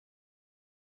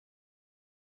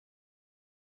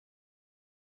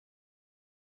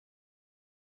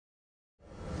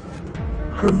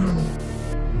Hello,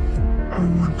 I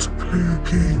want to play a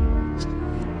game.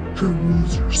 The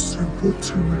rules are simple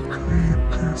to recreate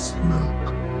this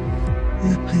look.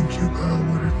 You think you got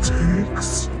what it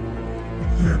takes?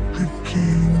 Let the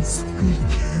games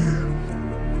begin.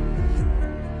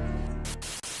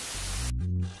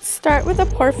 Start with a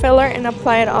pore filler and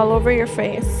apply it all over your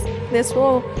face. This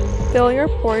will fill your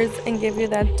pores and give you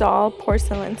that dull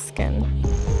porcelain skin.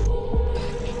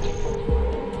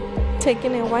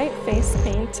 Taking a white face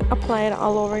paint, apply it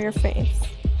all over your face.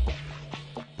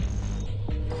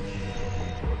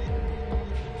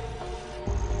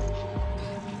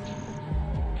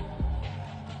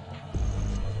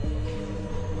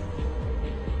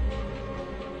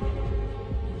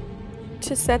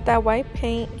 To set that white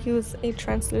paint, use a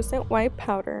translucent white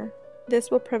powder. This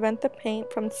will prevent the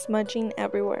paint from smudging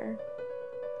everywhere.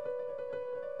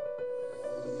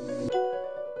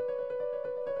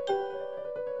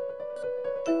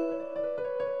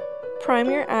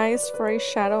 Prime your eyes for a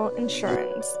shadow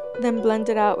insurance, then blend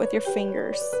it out with your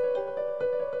fingers.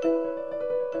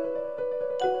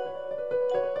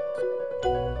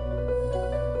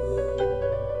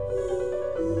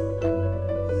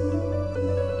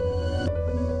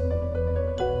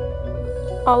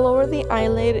 All over the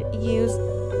eyelid, use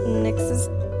NYX's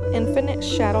Infinite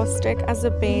Shadow Stick as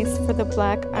a base for the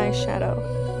black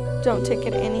eyeshadow. Don't take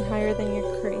it any higher than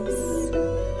your crease.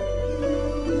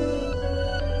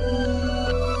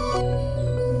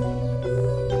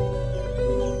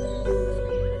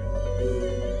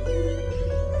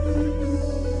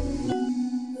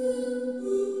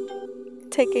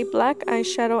 Take a black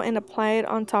eyeshadow and apply it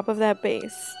on top of that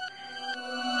base.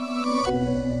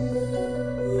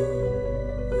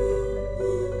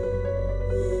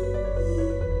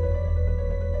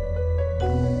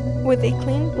 With a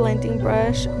clean blending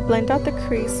brush, blend out the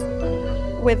crease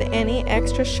with any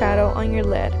extra shadow on your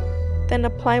lid. Then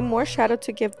apply more shadow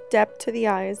to give depth to the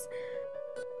eyes.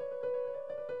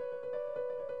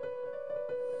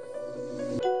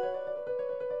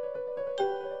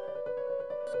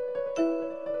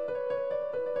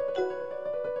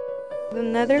 With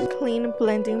another clean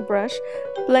blending brush,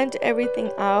 blend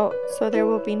everything out so there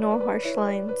will be no harsh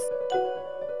lines.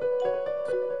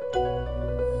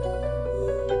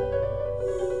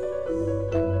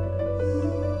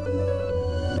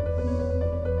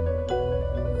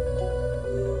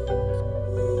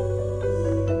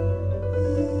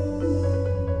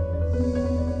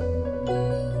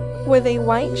 With a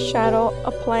white shadow,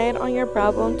 apply it on your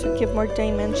brow bone to give more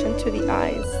dimension to the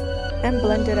eyes, and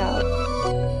blend it out.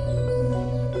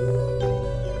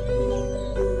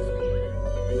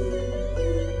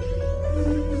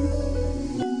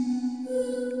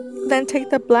 Then take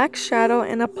the black shadow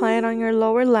and apply it on your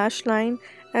lower lash line.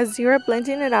 As you are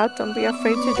blending it out, don't be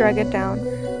afraid to drag it down.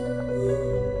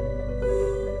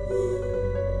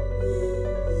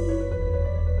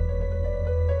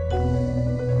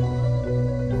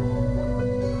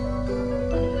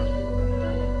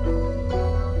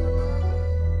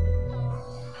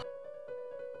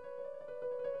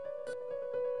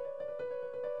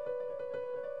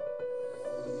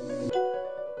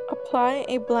 Apply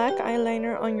a black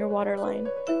eyeliner on your waterline.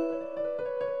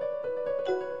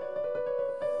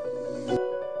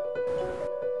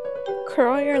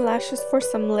 Curl your lashes for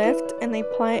some lift and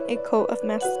apply a coat of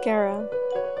mascara.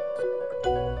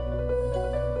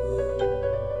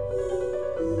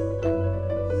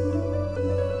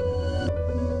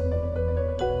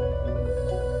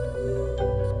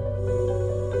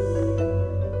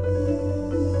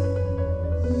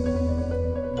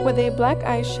 With a black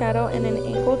eyeshadow and an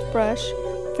angled brush,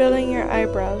 fill in your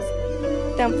eyebrows.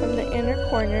 Then from the inner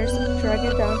corners, drag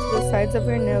it down to the sides of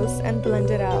your nose and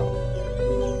blend it out.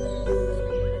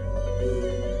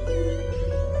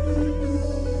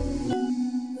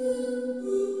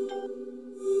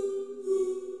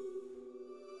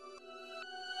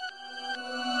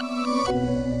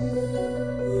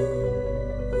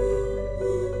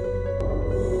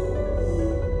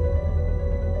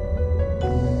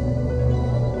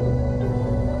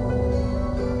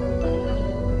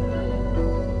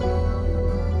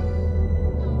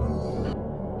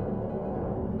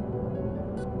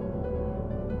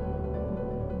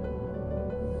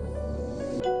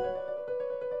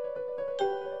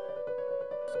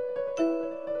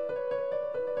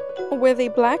 With a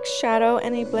black shadow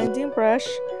and a blending brush,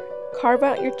 carve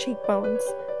out your cheekbones.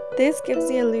 This gives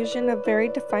the illusion of very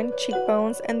defined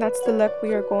cheekbones, and that's the look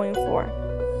we are going for.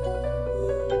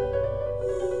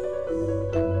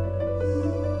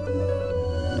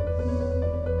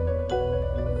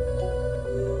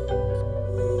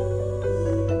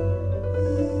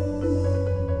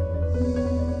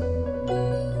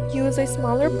 Use a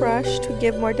smaller brush to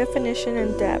give more definition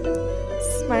and depth.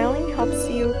 Smiling helps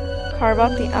you carve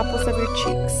out the apples of your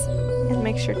cheeks, and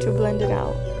make sure to blend it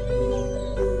out.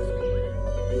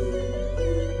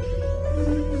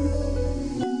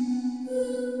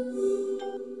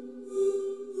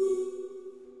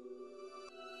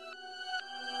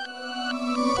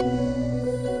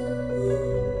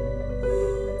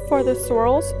 For the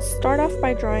swirls, start off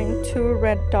by drawing 2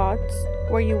 red dots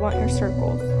where you want your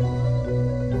circles.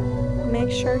 Make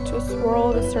sure to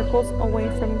swirl the circles away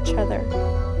from each other.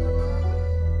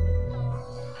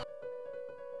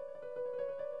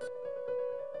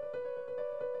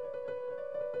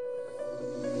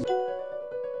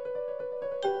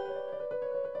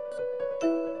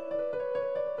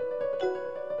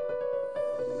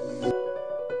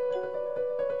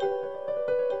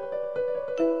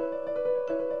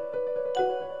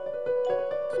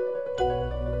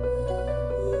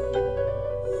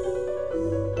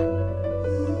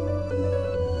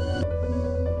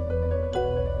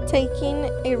 Taking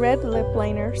a red lip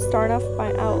liner, start off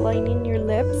by outlining your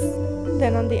lips,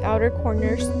 then on the outer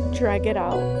corners, drag it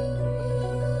out.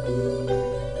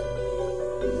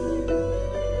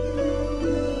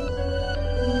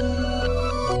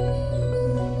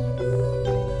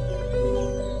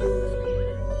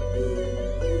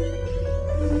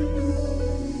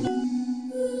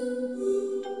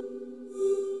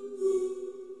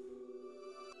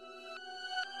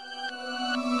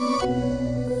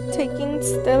 Taking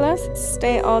Stila's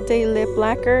Stay All Day Lip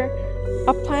Lacquer,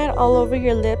 apply it all over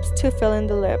your lips to fill in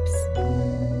the lips.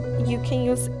 You can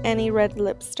use any red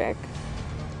lipstick.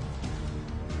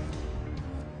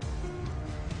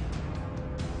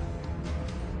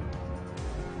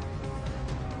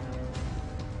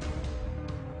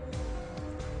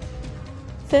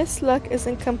 This look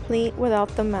isn't complete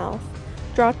without the mouth.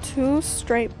 Draw 2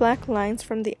 straight black lines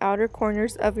from the outer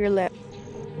corners of your lip.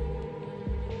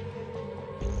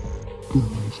 The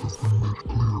lines have been made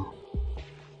clear.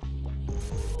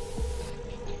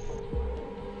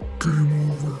 Game